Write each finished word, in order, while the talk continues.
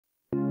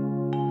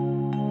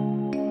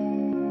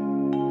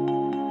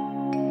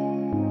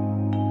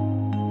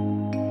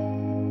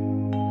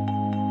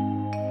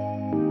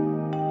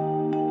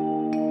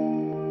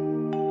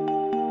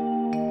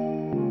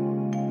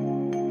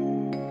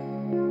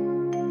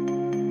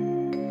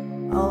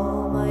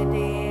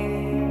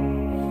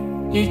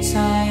your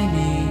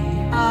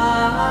tiny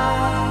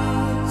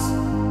eyes.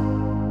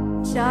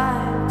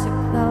 Time to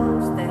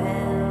close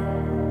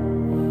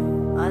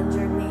them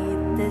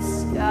underneath the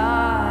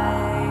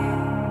skies.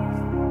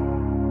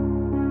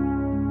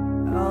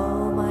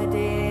 Oh my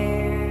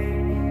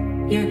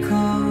dear, Your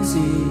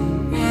cozy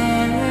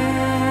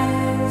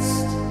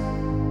nest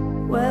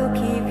will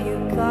keep you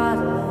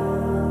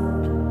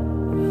cuddled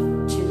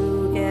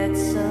to get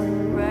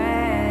some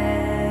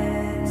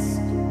rest.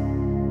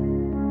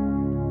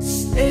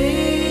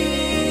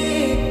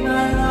 Sleep,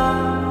 my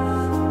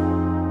love,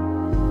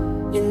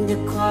 in the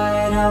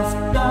quiet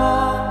of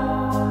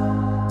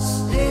dawn.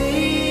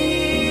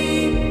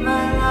 Sleep,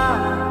 my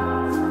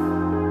love,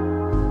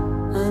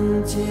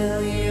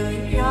 until you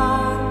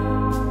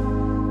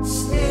yawn.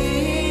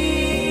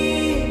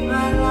 Sleep,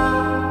 my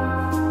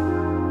love,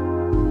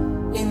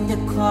 in the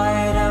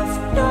quiet of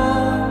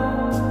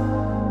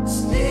dawn.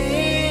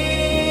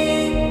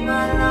 Sleep,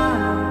 my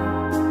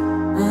love,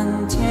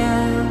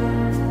 until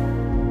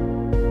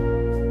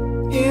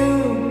you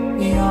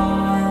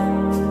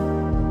yawn.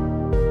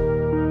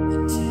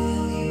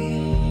 Until you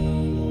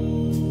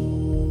yawn.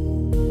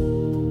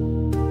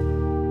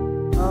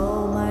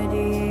 Oh my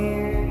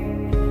dear,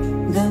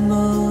 The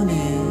moon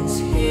is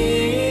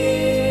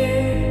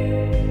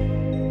here.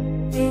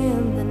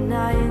 in the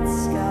night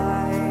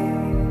sky,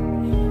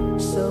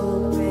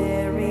 so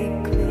very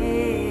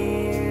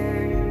clear.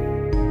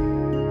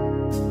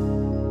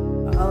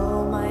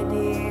 Oh my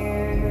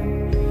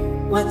dear,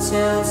 What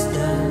tells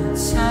the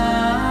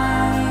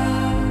time?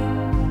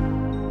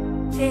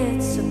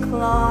 it's a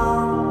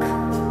clock,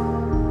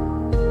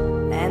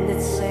 and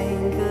it's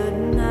saying good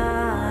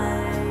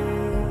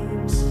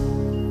night.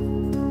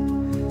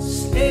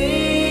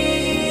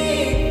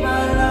 Sleep,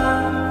 my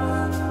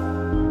love,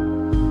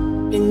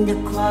 in the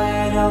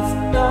quiet of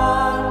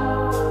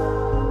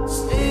dawn.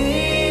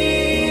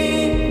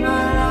 Sleep,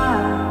 my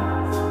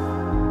love,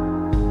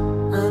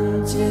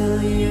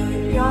 until you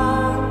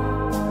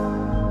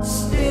yawn.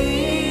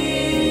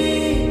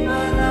 Sleep,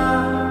 my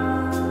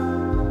love,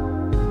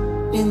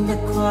 in the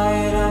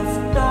quiet of